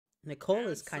Nicole And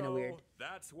is kind of weird. so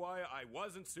that's why I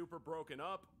wasn't super broken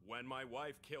up when my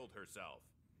wife killed herself.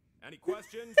 Any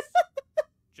questions?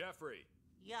 Jeffrey.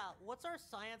 Yeah, what's our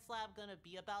science lab gonna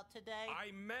be about today?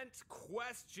 I meant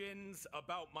questions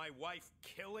about my wife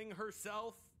killing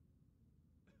herself.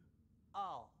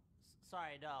 Oh,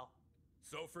 sorry, no.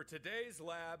 So for today's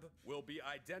lab, we'll be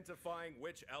identifying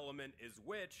which element is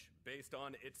which based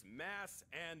on its mass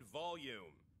and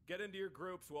volume. Get into your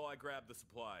groups while I grab the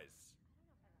supplies.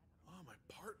 Oh, my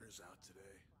partner's out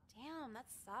today. Damn, that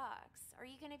sucks. Are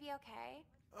you gonna be okay?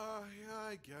 Yeah,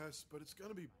 I guess, but it's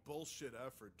gonna be bullshit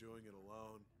effort doing it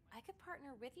alone. I could partner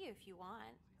with you if you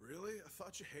want. Really? I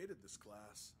thought you hated this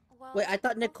class. Well, Wait, I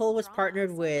thought we're both Nicole in was drama, partnered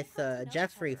so with we'd have to know each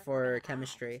Jeffrey other if we're for gonna act.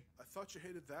 chemistry. I thought you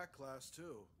hated that class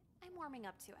too. I'm warming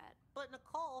up to it. But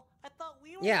Nicole, I thought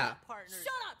we were Yeah. partners.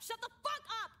 Shut up! Shut the fuck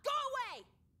up! Go away!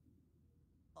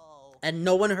 Oh. And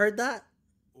no one heard that?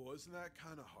 Wasn't that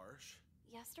kind of harsh?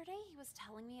 Yesterday, he was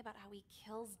telling me about how he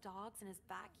kills dogs in his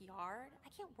backyard. I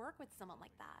can't work with someone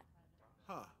like that.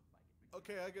 Huh.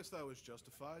 Okay, I guess that was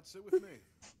justified. Sit with me.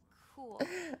 Cool.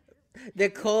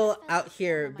 Nicole out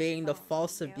here being the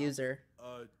false abuser.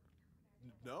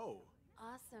 No.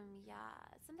 Awesome, yeah.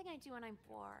 It's something I do when I'm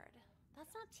bored.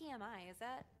 That's not TMI, is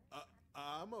it?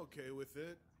 I'm okay with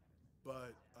it,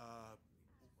 but,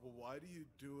 well, why do you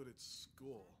do it at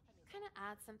school? Kind of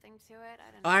add something to it.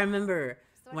 I don't know. I remember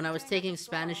So what when are I you was doing taking after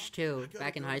school? Spanish too I gotta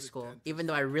back in go to high the school. dentist. Even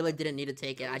though I really didn't need to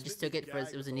take it, I Always just make took me it because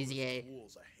gag it was an with easy all A. those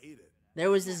tools. I hate it. There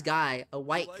was this guy, a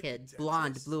white like kid, the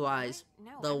blonde, dentist? blue eyes,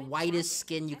 No, the I meant whitest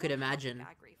gagging. skin you I could don't have a imagine.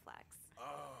 gag reflex. Oh,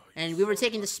 And you're we were so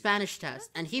taking the lucky. Spanish test,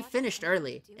 and he Doesn't finished fucking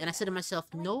early. do And I said to that. myself,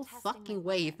 I like no testing fucking my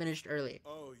way he limits. finished early.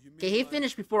 Oh, you mean Okay, he like,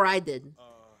 finished before I did.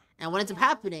 And what ends up Yeah, I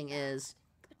like happening that. is,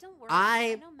 But don't worry,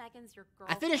 I know Megan's your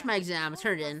I finished my girlfriend. exam, She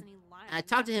turned won't in, cross any and I lines.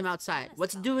 talked to him I'm outside. honest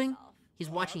What's he about doing? myself. He's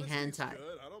watching honestly, it's hentai.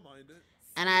 good. I don't mind it.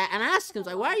 And I asked him,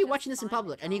 like, why are you watching this in Just fine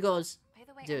public? with And he drama. goes, By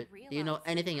the way, dude, I do you know realized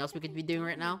anything you're else we could be technically doing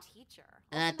right dating your now? teacher.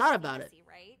 And I Also thought Miss about it. Nancy,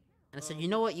 right? And I said, you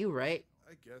know what, you right.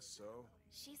 I guess so.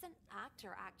 She's an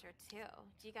actor too.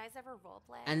 Do you guys ever role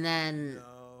play? And then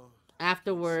No.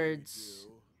 afterwards,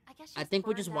 I guess I she's think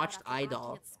we just burned out watched after acting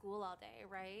Idol. at school all day,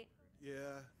 right?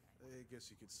 Yeah, I guess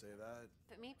you could say that.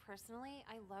 But me personally,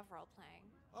 I love role playing.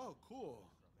 Oh, cool.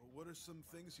 Well, what are some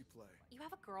things you play? You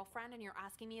have a girlfriend and you're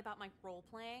asking me about my role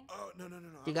playing? Oh, no.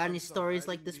 You got any stories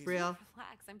like this, Brielle?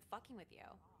 Relax, I'm fucking with you.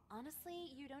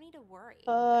 Honestly, you don't need to worry.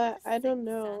 I don't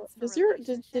know.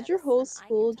 Did your whole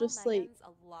school just like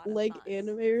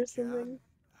anime or something?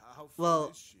 How fun Well,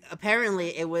 is she?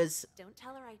 apparently it was Don't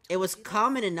tell her I it was told you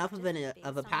common this, enough just of a based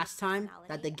on her pastime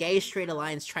that the personality gay and straight talent,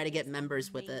 alliance try to get she's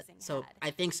members with it. amazing So head.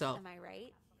 I think so. Am I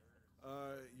right?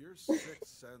 Your sixth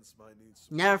sense might need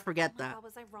some. Never forget Oh my that. God,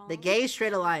 was I wrong? The gay She's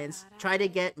straight so alliance badass. try to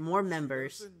get more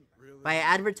members Doesn't really by need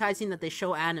advertising that they anything.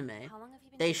 show anime. How long have you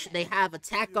been They doing they it? have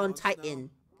Attack Few on months now. Titan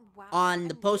Wow, on I'm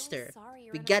the really poster. sorry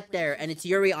you're We in a get there and it's relationship.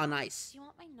 Yuri on Ice. Do you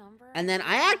want my number? And then Can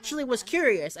I you call actually my was friend?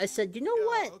 curious. I said, you know Yeah,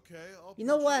 what? okay, I'll You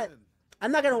know put what? in.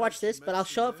 I'm not gonna Now watch that you this, but I'll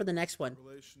show mention up for the it, next one.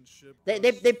 relationship They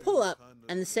does pull feel up kind of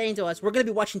and saying to us, we're gonna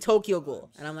be watching Tokyo Ghoul,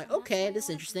 and I'm like, And that's okay, why I this is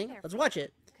wanna be interesting. there Let's for watch you.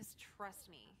 it. 'Cause trust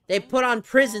me, They I put know on all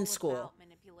Prison School. about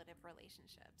manipulative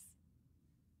relationships.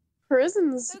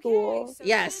 Prison school. Okay, so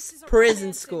Yes, this is a prison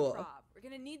romance school. improv. We're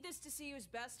gonna need this to see who's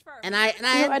best first. And I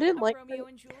No, I didn't like Romeo that.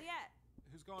 and Juliet.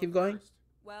 Who's going Keep going. first?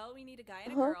 Well, we need a guy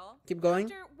and a Uh-huh. girl. Keep going.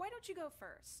 Victor, why don't you go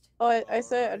first? Oh, I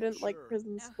said I Alright, didn't like sure.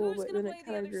 prison Now, school, who's but gonna then play it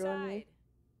the kind other of grew on me.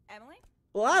 side? Emily?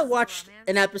 Well, I watched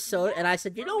an episode and I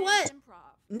said, you know Romance what?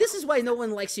 Improv. This is why no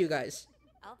one likes you guys.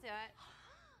 I'll do it.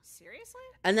 Seriously?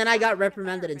 And then I got I'll make it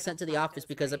reprimanded better and if I sent to don't the practice, office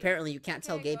because right? apparently you can't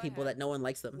tell Okay, gay go people ahead. that no one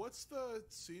likes them. What's the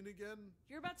scene again?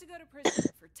 You're about to go to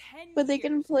prison for 10 But they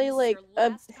can years, play, and this is like, your a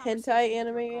last hentai conversation with your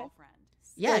anime. girlfriend.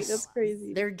 Yes. That's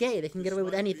crazy. They're gay. They can get This away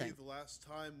with might anything. Be the last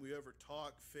time we ever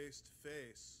talk face to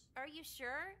face. Are you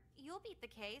sure? You'll beat the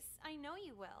case. I know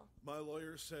you will. My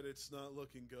lawyer said it's not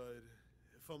looking good.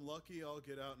 If I'm lucky, I'll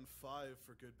get out in 5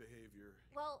 for good behavior.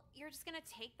 Well, you're just gonna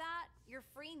take that? You're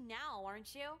free now,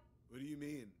 aren't you? What do you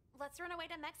mean? Let's run away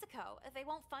to Mexico. They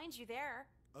won't find you there.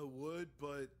 I would,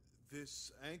 but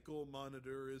this ankle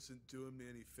monitor isn't doing me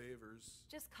any favors.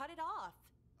 Just cut it off.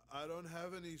 I don't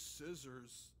have any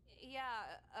scissors.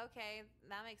 Yeah, okay,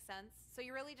 that makes sense. So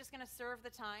you're really just gonna serve the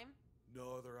time?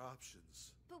 No other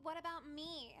options. But what about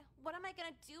me? What am I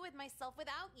gonna do with myself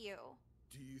without you?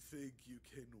 Do you think you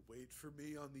can wait for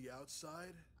me on the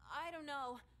outside? I don't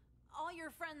know. All your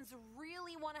friends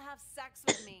really want to have sex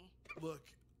with me.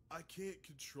 Look, I can't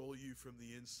control you from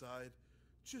the inside.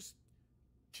 Just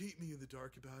keep me in the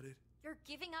dark about it. You're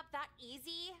giving up that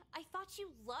easy? I thought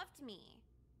you loved me.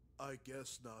 I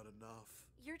guess not enough.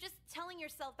 You're just telling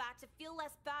yourself that to feel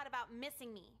less bad about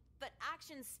missing me. But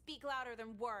actions speak louder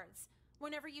than words.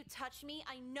 Whenever you touch me,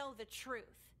 I know the truth.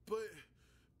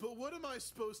 But what am I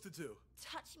supposed to do?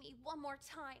 Touch me one more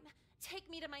time. Take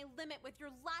me to my limit with your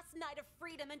last night of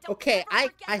freedom and don't Okay, ever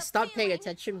forget I the stopped paying feeling.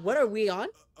 attention. What are we on?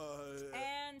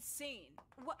 And scene.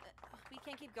 What? We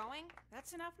can't keep going?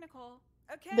 That's enough, Nicole.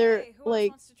 Okay, They're, who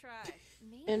like, else wants to try?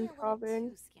 Maybe a little improving.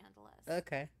 too scandalous.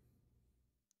 Okay.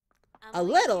 Emily, A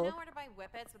little? Do you know where to buy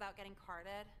whippets without getting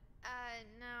carded?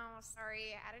 No,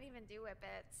 sorry. I don't even do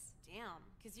whippets. Damn,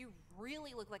 because you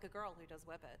really look like a girl who does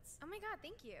whippets. Oh my god,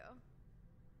 thank you.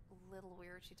 Little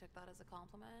weird she took that as a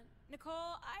compliment.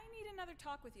 Nicole, I need another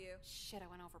talk with you. Shit, I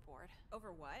went overboard.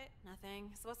 Over what?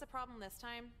 Nothing. So what's the problem this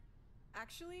time?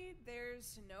 Actually,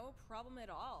 there's no problem at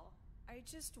all. I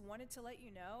just wanted to let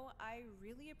you know I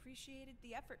really appreciated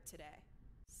the effort today.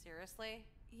 Seriously?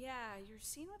 Yeah, your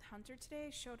scene with Hunter today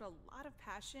showed a lot of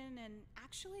passion and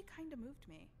actually kind of moved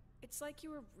me. It's like you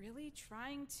were really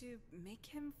trying to make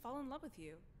him fall in love with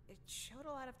you. It showed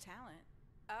a lot of talent.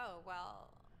 Oh, well,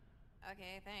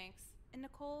 okay, thanks. And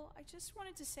Nicole, I just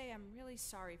wanted to say I'm really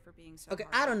sorry for being so Okay,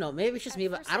 hard. I don't know. Maybe it's just At me,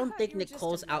 but first I don't thought think you were just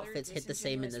Nicole's another outfits hit the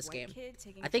same in disingenuous this white game. kid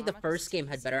taking I think the drama first 'cause game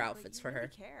it's had better easy, but outfits you for really her.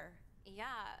 care. Yeah,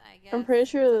 I guess. I'm pretty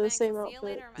sure they're the Thanks, same I'll see you outfit.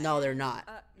 later, No, they're man.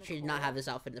 not. She did not Nicole, have this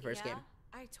outfit in the first Yeah? game.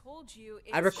 I told you.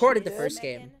 I it's recorded the just first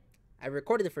Megan. game. I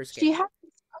recorded the first She game. had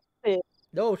this outfit.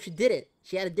 No, she didn't.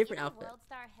 She had a different You know outfit. World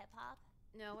Star Hip Hop?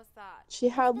 No, what's that? She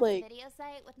had This like video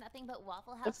site with nothing but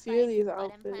Waffle a House few of bites these and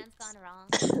butt implants outfits. gone wrong.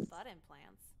 Butt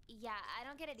implants. Yeah, I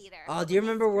don't get it either. Oh, But do you when they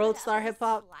remember screw World it up, Star it Hip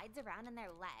Hop? slides around in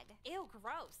their leg. Ew,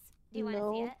 gross. Do you want to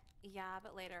No. see it? Yeah,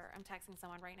 but later. I'm texting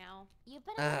someone right now. You've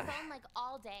been on Ugh. the phone like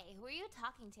all day. Who are you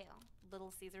talking to?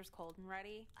 Little Caesar's cold and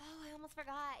ready. Oh, I almost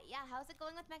forgot. Yeah, how's it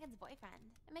going with Megan's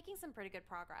boyfriend? I'm making some pretty good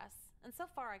progress. And so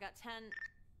far, I got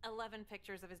 11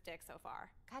 pictures of his dick so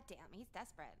far. God damn, he's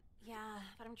desperate. Yeah,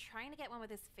 but I'm trying to get one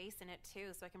with his face in it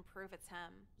too, so I can prove it's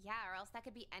him. Yeah, or else that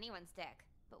could be anyone's dick.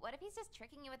 But what if he's just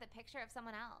tricking you with a picture of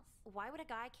someone else? Why would a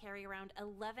guy carry around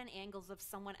 11 angles of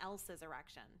someone else's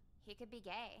erection? He could be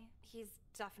gay. He's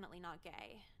definitely not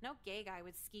gay. No gay guy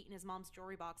would skeet in his mom's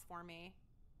jewelry box for me.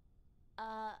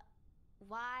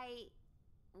 Why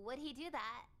would he do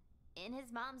that in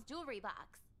his mom's jewelry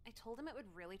box? I told him it would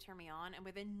really turn me on, and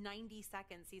within 90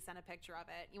 seconds, he sent a picture of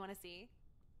it. You want to see?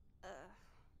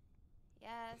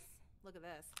 Yes. Look at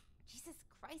this. Jesus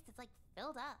Christ, it's like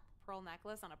filled up. Pearl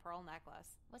necklace on a pearl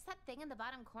necklace. What's that thing in the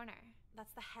bottom corner?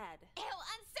 That's the head. Ew,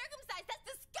 uncircumcised! That's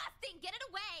disgusting! Get it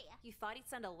away! You thought he'd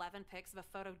send 11 pics of a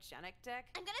photogenic dick?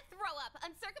 I'm gonna throw up!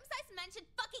 Uncircumcised men should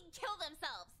fucking kill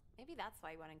themselves! Maybe that's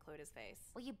why he wouldn't include his face.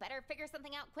 Well, you better figure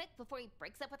something out quick before he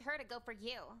breaks up with her to go for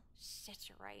you. Shit,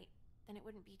 you're right. Then it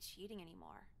wouldn't be cheating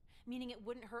anymore. Meaning it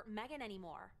wouldn't hurt Megan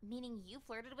anymore. Meaning you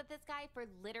flirted with this guy for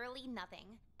literally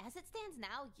nothing. As it stands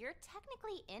now, you're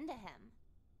technically into him.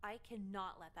 I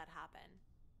cannot let that happen.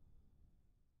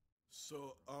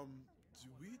 So, do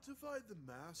we divide the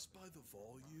mass by the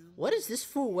volume? What is this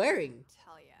fool wearing?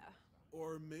 Hell yeah.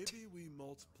 Or maybe we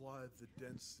multiply the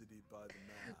density by the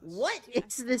mass. What Dude,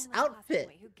 is I'm this feeling like last outfit?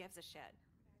 week. Who gives a shit?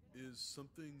 Is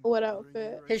something What bothering you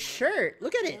outfit? right His now? shirt.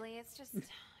 Look at it. Really, it's just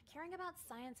caring about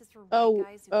science is for white Oh,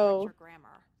 guys who oh. correct your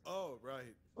grammar. Oh,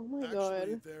 right. Oh my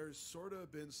Actually, god. there's sort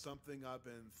of been something I've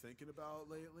been thinking about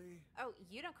lately. Oh,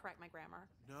 you don't correct my grammar.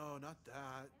 No, not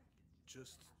that.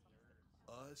 Just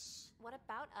us. What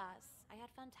about us? I had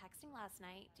fun texting last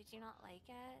night. Did you not like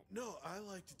it? No, I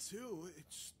liked it too.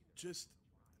 It's just,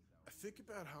 I think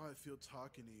about how I feel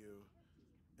talking to you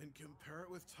and compare it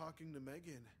with talking to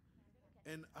Megan.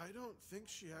 And I don't think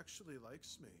she actually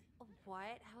likes me.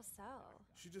 What? How so?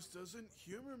 She just doesn't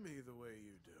humor me the way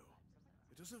you do.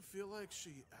 It doesn't feel like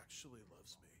she actually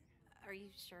loves me. Are you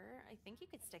sure? I think you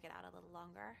could stick it out a little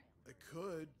longer. I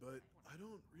could, but I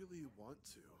don't really want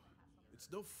to. It's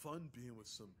no fun being with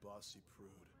some bossy prude.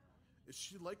 If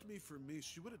she liked me for me,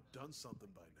 she would have done something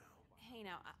by now. Hey,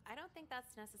 now, I don't think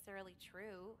that's necessarily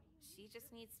true. She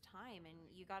just needs time, and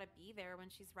you gotta be there when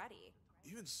she's ready.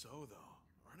 Even so, though,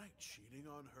 aren't I cheating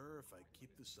on her if I keep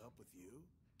this up with you?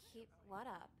 Keep what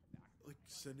up? Like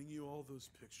sending you all those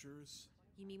pictures?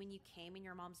 You mean when you came in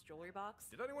your mom's jewelry box?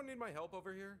 Did anyone need my help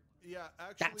over here? Yeah,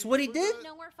 actually. That's what he for did? the-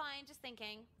 No, we're fine. Just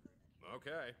thinking.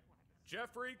 Okay.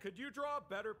 Jeffrey, could you draw a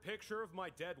better picture of my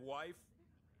dead wife?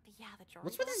 Yeah, the jewelry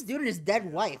What's with box? this dude and his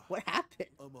dead wife? What happened?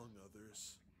 Among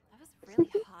others. That was really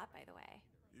hot, by the way.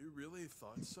 You really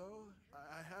thought so?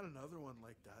 I had another one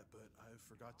like that, but I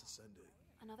forgot to send it.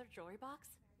 Another jewelry box?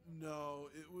 No,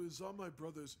 it was on my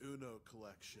brother's Uno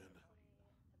collection.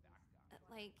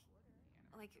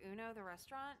 Like Uno the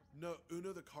restaurant? No,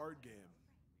 Uno the card game.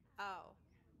 Oh.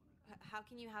 How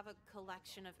can you have a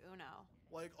collection of Uno?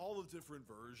 Like all the different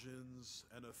versions,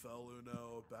 NFL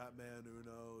Uno, Batman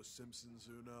Uno, Simpsons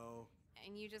Uno.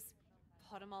 And you just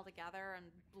put them all together and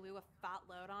blew a fat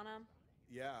load on them?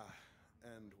 Yeah,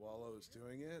 and while I was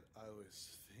doing it, I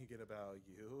was thinking about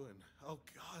you and, oh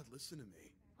God, listen to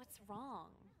me. What's wrong?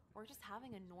 We're just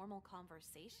having a normal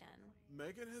conversation.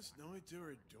 Megan has no idea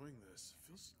we're doing this.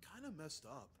 Feels kind of messed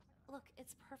up. Look,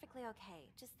 it's perfectly okay.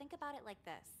 Just think about it like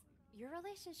this. Your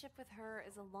relationship with her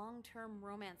is a long-term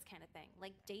romance kind of thing,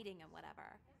 like dating and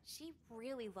whatever. She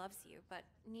really loves you, but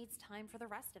needs time for the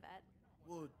rest of it.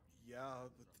 Well, yeah,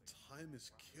 but the time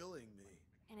is killing me.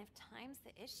 And if time's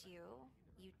the issue,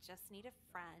 you just need a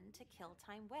friend to kill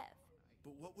time with.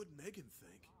 But what would Megan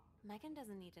think? Megan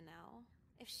doesn't need to know.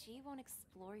 If she won't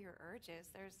explore your urges,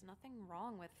 there's nothing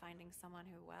wrong with finding someone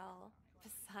who will.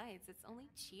 Besides, it's only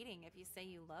cheating if you say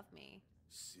you love me.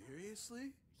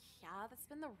 Seriously? Yeah, that's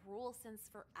been the rule since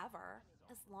forever.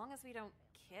 As long as we don't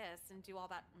kiss and do all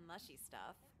that mushy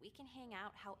stuff, we can hang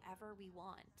out however we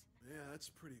want. Yeah, that's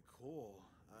pretty cool.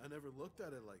 I never looked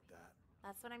at it like that.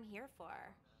 That's what I'm here for.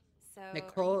 So,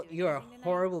 Nicole, you're a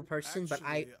horrible person, but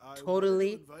I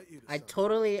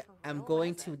totally am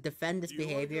going to defend this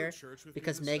behavior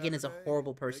because Megan is a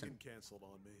horrible person. Megan canceled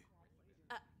on me.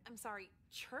 I'm sorry,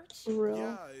 church? Real.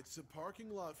 Yeah, it's a parking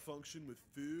lot function with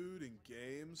food and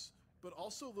games, but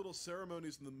also little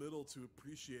ceremonies in the middle to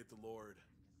appreciate the Lord.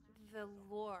 The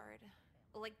Lord.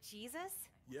 Like Jesus?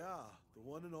 Yeah, the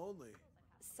one and only.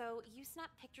 So you snap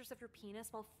pictures of your penis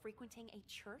while frequenting a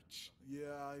church?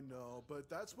 Yeah, I know, but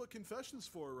that's what confession's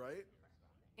for, right?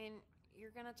 And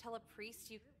you're gonna tell a priest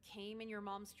you came in your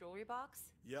mom's jewelry box?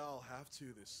 Yeah, I'll have to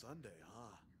this Sunday,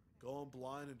 huh? Going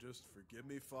blind and just forgive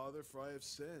me, Father, for I have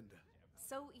sinned.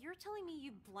 So you're telling me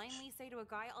you blindly say to a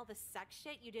guy all the sex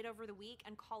shit you did over the week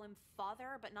and call him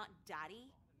father but not daddy?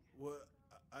 What?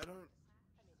 I don't...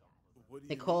 What do you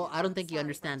Nicole, mean? I don't think you Sorry,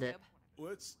 understand it. BookTube.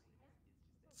 What's...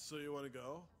 So you want to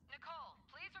go? Nicole,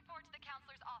 please report to the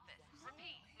counselor's office.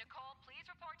 Repeat, Nicole, please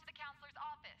report to the counselor's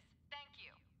office. Thank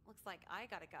you. Looks like I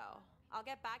gotta go. I'll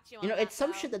get back to you on You know, that, it's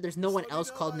some though. shit that there's no one So you else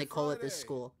know called by Nicole at this Friday.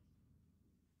 school.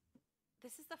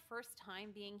 This is the first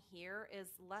time being here is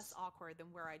less awkward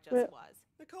than where I just But- was.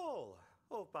 Nicole,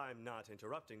 hope I'm not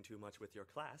interrupting too much with your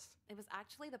class. It was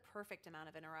actually the perfect amount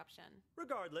of interruption.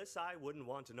 Regardless, I wouldn't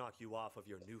want to knock you off of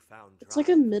your newfound drive. It's like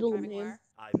a middle Driving name. where?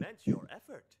 I meant your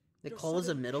effort. Your Nicole is a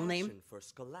sudden middle name? passion for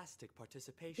scholastic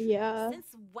participation. Yeah.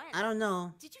 Since when? I don't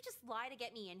know. Did you just lie to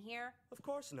get me in here? Of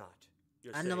course not.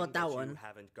 You're I don't know saying about that you one.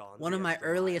 haven't gone One the of my extra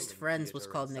mile earliest in friends was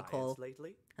theater called and science Nicole,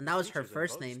 lately? and that was her Teachers in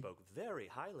first both name. spoke very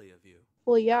highly of you.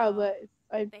 Well, yeah, Oh. but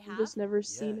I've They have? just never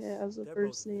seen Yes, it as a they're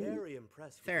first both name. very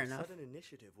impressed with Fair your enough. sudden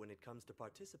initiative when it comes to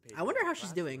participating. I wonder in the how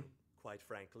she's doing. classroom. Quite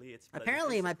frankly, it's Apparently,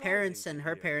 pleasantly my parents surprising and to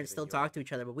her hear, parents given still your talk to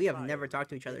each other, but we have prior never talked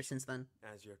to each other education. since then.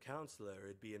 As your counselor,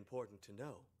 it'd be important to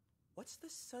know. What's the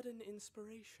sudden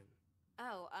inspiration?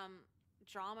 Oh,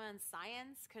 drama and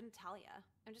science? Couldn't tell ya.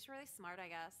 I'm just really smart, I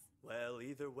guess. Well,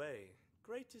 either way,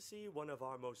 great to see one of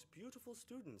our most beautiful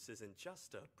students isn't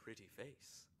just a pretty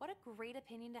face. What a great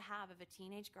opinion to have of a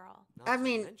teenage girl. Not I to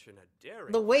mean, mention a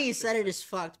daring The way you said it actress. is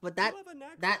fucked, but You have a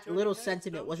knack for that turning little heads,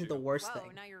 sentiment don't wasn't the you? worst Whoa,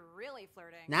 thing. now you're really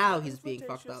flirting. Now Nothing he's being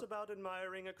fucked flirtatious up. about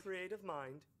admiring a creative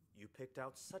mind. You picked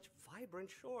out such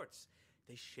vibrant shorts.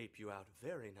 They shape you out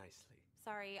very nicely.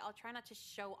 Sorry, I'll try not to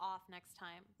show off next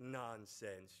time.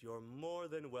 Nonsense. You're more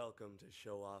than welcome to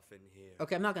show off in here.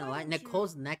 Okay, I'm not gonna Why lie. don't you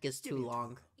Nicole's neck is give too me a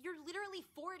long. talk? You're literally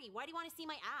 40. Why do you want to see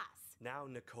my ass? Now,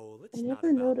 Nicole, it's I not never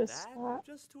about noticed that. that.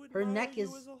 Just to Her admire neck you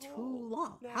is as a too whole.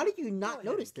 long. Now, How did you go not ahead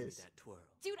notice and give me this? that twirl.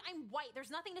 Dude, I'm white. There's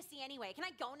nothing to see anyway. Can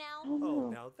I go I now? don't Oh, know.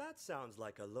 now that sounds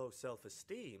like a low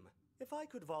self-esteem. If I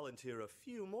could volunteer a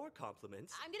few more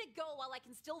compliments. I'm gonna go while I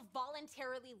can still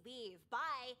voluntarily leave.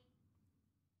 Bye.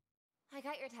 I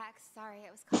got your text. Sorry,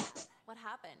 I was caught up. What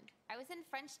happened? I was in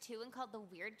French 2 and called the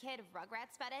weird kid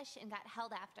Rugrats fetish and got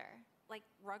held after. Like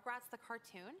Rugrats the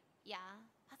cartoon? Yeah.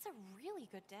 That's a really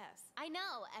good diss. I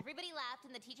know, everybody laughed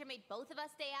and the teacher made both of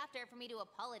us stay after for me to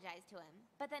apologize to him.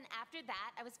 But then after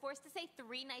that, I was forced to say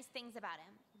 3 nice things about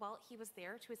him. Well, he was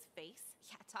there to his face?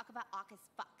 Yeah, talk about awk as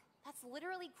fuck. That's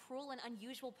literally cruel and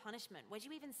unusual punishment. What'd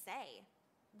you even say?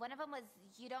 One of them was,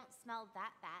 you don't smell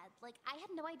that bad. Like, I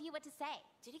had no idea what to say.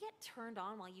 Did he get turned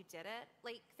on while you did it?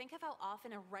 Like, think of how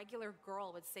often a regular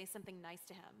girl would say something nice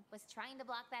to him. Was trying to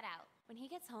block that out. When he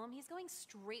gets home, he's going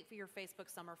straight for your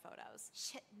Facebook summer photos.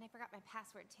 Shit, and I forgot my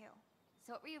password too.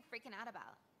 So what were you freaking out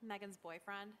about? Megan's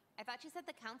boyfriend. I thought you said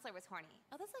the counselor was horny.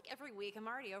 Oh, that's like every week.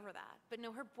 I'm already over that. But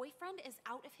no, her boyfriend is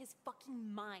out of his fucking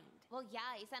mind. Well,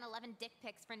 yeah, he sent 11 dick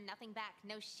pics for nothing back.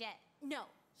 No shit. No,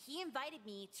 he invited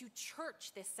me to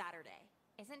church this Saturday.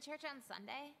 Isn't church on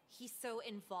Sunday? He's so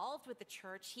involved with the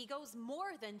church, he goes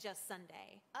more than just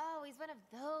Sunday. Oh, he's one of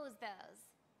those.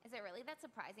 Is it really that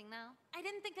surprising, though? I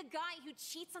didn't think a guy who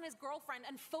cheats on his girlfriend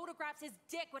and photographs his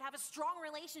dick would have a strong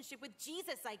relationship with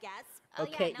Jesus, I guess.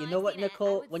 Okay, yeah, no, you know I've what, seen it.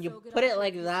 Nicole? When you put it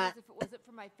like that... If it wasn't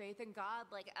for my faith in God,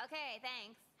 like, okay,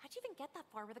 thanks. How'd you even get that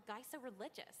far with a guy so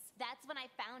religious? That's when I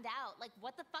found out. Like,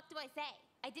 what the fuck do I say?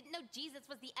 I didn't know Jesus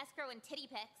was the escrow and titty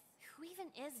pics. Who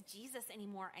even is Jesus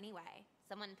anymore anyway?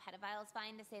 Someone pedophiles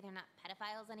find to say they're not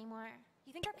pedophiles anymore?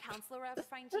 You think our counselor will ever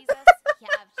find Jesus? Yeah,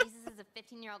 if Jesus is a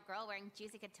 15-year-old girl wearing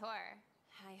juicy couture.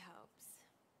 High hopes.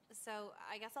 So,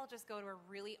 I guess I'll just go to a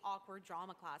really awkward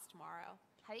drama class tomorrow.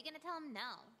 How are you gonna tell him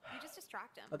no? You just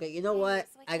distract him. Okay, you know what?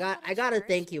 I gotta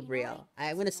thank you, Brielle.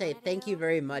 I'm gonna say thank you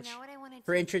very much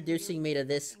for introducing me to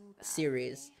this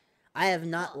series. I have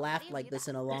not laughed like this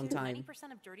in a long time.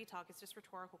 90% of dirty talk is just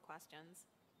rhetorical questions.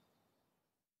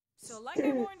 So like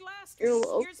I warned last week,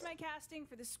 here's my casting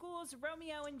for the school's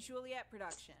Romeo and Juliet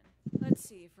production. Let's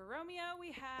see, for Romeo we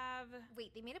have...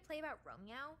 Wait, they made a play about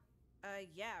Romeo?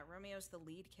 Yeah, Romeo's the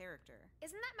lead character.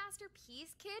 Isn't that Master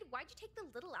P's kid? Why'd you take the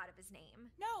little out of his name?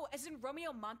 No, as in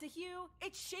Romeo Montague.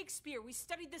 It's Shakespeare. We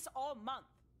studied this all month.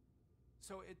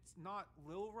 So it's not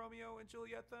Lil Romeo and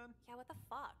Juliet then? Yeah, what the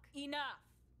fuck? Enough.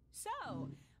 So,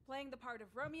 playing the part of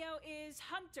Romeo is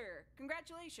Hunter.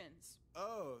 Congratulations.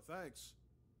 Oh, thanks.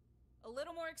 A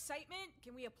little more excitement?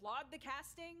 Can we applaud the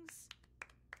castings?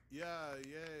 Yeah,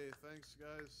 yay, thanks,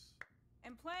 guys.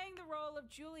 And playing the role of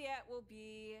Juliet will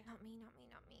be... Not me, not me,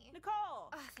 not me. Nicole!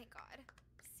 Oh, thank God.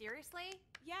 Seriously?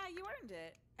 Yeah, you earned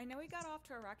it. I know we got off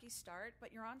to a rocky start,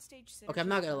 but you're on stage synergy. Okay, I'm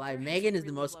not gonna lie. Megan is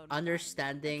the most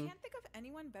understanding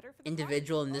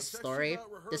individual in this story,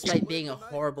 despite being a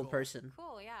horrible person.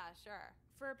 Cool, yeah, sure.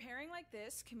 For a pairing like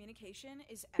this, communication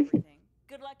is everything.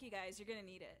 Good luck, you guys. You're gonna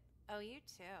need it. Oh, you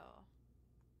too.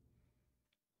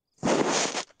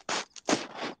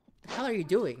 What the hell are you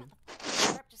doing?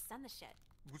 Just send the shit.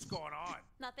 What's going on?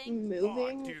 Nothing.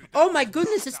 Moving. Oh, dude, Oh my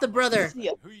goodness, it's the brother.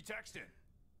 Yeah. Who you texting?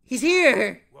 He's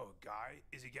here. Whoa, guy,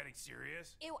 is he getting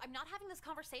serious? Ew, I'm not having this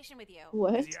conversation with you.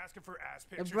 What? Is he asking for ass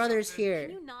pics? The brother's or something? here.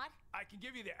 Can you not? I can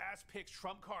give you the ass pics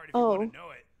trump card if you want to know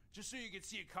it, just so you can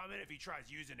see it coming if he tries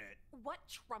using it. What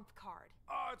trump card?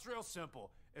 Oh, it's real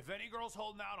simple. If any girl's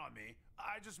holding out on me,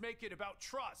 I just make it about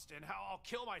trust and how I'll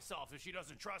kill myself if she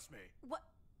doesn't trust me. What?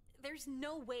 There's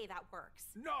no way that works.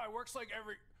 No, it works like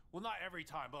well, not every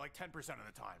time, but like 10% of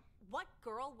the time. What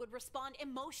girl would respond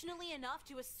emotionally enough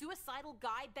to a suicidal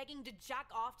guy begging to jack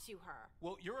off to her?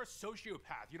 Well, you're a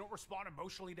sociopath. You don't respond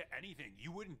emotionally to anything.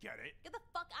 You wouldn't get it. Get the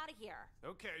fuck out of here.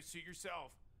 Okay, suit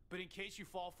yourself. But in case you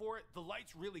fall for it, the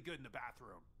light's really good in the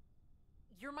bathroom.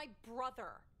 You're my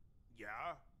brother.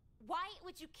 Yeah? Why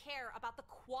would you care about the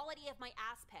quality of my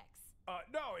ass pics?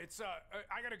 No, it's,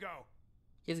 I gotta go.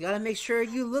 He's gotta make sure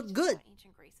you look good.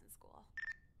 Ancient Greece in school.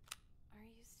 Are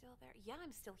you still there? Yeah,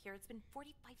 I'm still here. It's been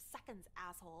 45 seconds,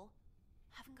 asshole.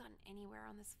 Haven't gotten anywhere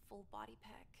on this full body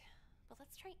pic. But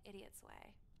let's try Idiot's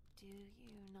Way. Do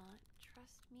you not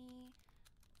trust me?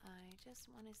 I just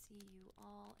want to see you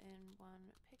all in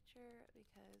one picture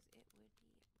because it would be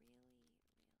really...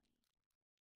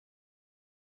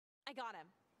 I got him.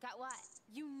 Got what?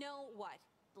 You know what?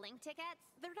 Blink tickets?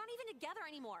 They're not even together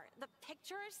anymore. The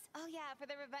pictures? Oh yeah, for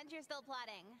the revenge you're still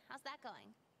plotting. How's that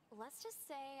going? Let's just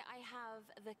say I have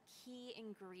the key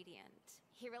ingredient.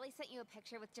 He really sent you a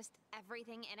picture with just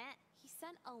everything in it? He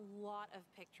sent a lot of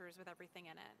pictures with everything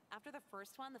in it. After the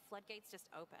first one, the floodgates just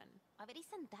open. Why would he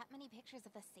send that many pictures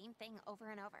of the same thing over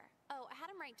and over? Oh, I had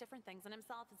him write different things on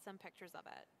himself and some pictures of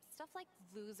it. Stuff like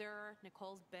loser,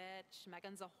 Nicole's bitch,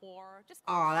 Megan's a whore, just...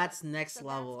 Oh, that's next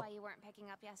level. That's why you weren't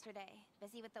picking up yesterday.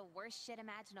 Busy with the worst shit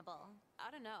imaginable. I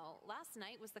don't know. Last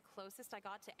night was the closest I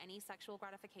got to any sexual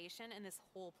gratification in this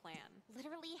whole plan.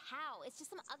 Literally how? It's just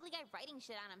some ugly guy writing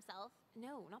shit on himself.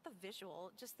 No, not the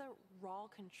visual. Just the raw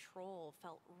control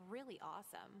felt really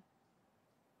awesome.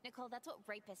 Nicole, that's what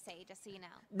rapists say, just so you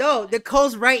know. No,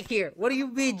 Nicole's right here. What do you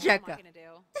mean, What am Jekka? I gonna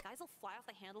do? Guys will fly off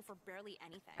the handle for barely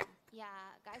anything. Yeah,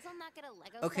 guys will not get a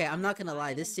Lego Okay, set I'm on not their gonna butt lie.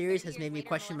 and This then series 30 has years made me later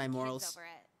question my molest kids morals. over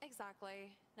it.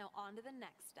 Exactly. Now on to the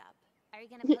next step. Are you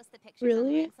gonna post the pictures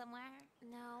Really? online somewhere?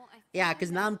 No, I think Yeah, I'm 'cause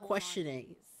gonna now I'm hold on to questioning.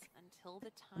 these until the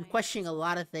time. I'm questioning a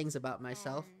lot of things about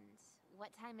myself. And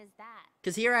what time is that?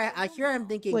 Cause here I'm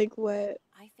thinking, Like what?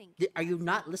 I think. are you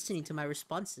not listening to my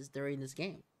responses during this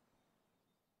game?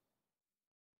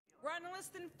 We're on less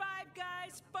than 5,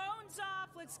 guys. Phones off.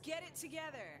 Let's get it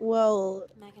together. Well,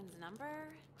 Megan's number.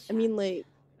 I mean, like,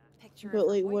 Picture but of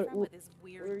her like, boyfriend what with his were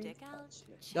weird you dick out.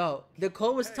 touching? No,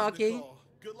 Nicole was Hey, talking Nicole,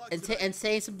 good luck and tonight.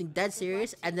 saying something dead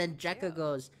serious, and then Jekka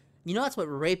goes, "You know that's what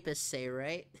rapists say,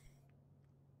 right?"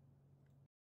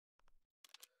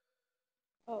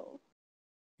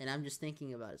 And I'm just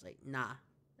thinking about it. It's like, nah,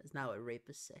 that's not what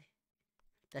rapists say.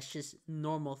 That's just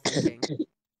normal thinking.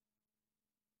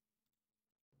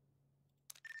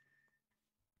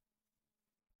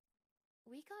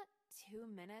 We got 2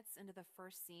 minutes into the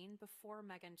first scene before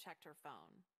Megan checked her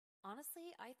phone.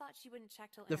 Honestly, I thought she wouldn't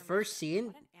check till The first scene?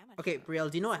 What an amateur. Okay,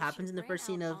 Brielle, do you know what So happens she in the ran first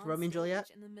scene out of on Romeo and Juliet?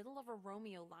 stage in the middle of a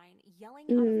Romeo line,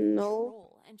 yelling out of No.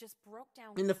 control, and just broke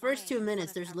down In the first crying 2 in front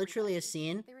minutes, of there's literally a everybody.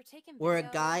 scene They were taking where a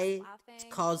videos, guy laughing.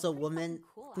 calls It a was pretty woman, fucking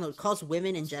cool, no, actually. calls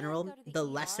women in And she had to general go to the the ER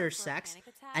lesser for a sex, panic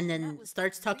attack, and that then was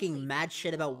starts talking really mad fucking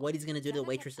shit about cool. what he's gonna do to the Jenna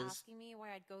kept waitresses. asking me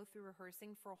why I'd go through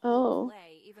rehearsing for a whole Oh.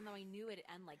 play, even though I knew it'd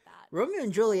end like that. Romeo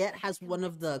and Juliet I has could one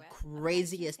of commit to the it, but I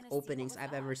was just craziest gonna see what openings was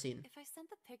I've up. ever seen. If I sent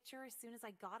the picture as soon as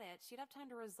I got it, she'd have time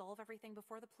to resolve everything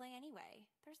before the play anyway.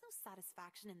 There's no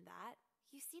satisfaction in that.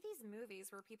 You see these movies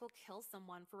where people kill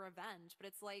someone for revenge, but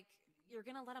it's like, you're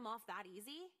gonna let them off that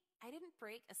easy? I didn't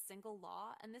break a single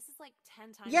law, and this is like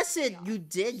 10 times Yes, the you payoff.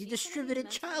 did. You She's gonna be distributed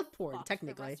mentally child porn, fucked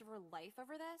the technically. rest of her life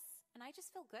over this, and I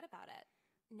just feel good about it.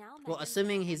 Now Well, Megan's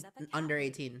assuming gonna he's end up a cat under lady,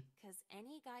 18. because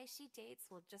any guy she dates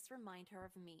will just remind her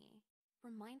of me.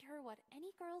 Remind her what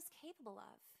any girl's capable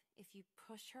of if you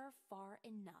push her far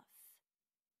enough.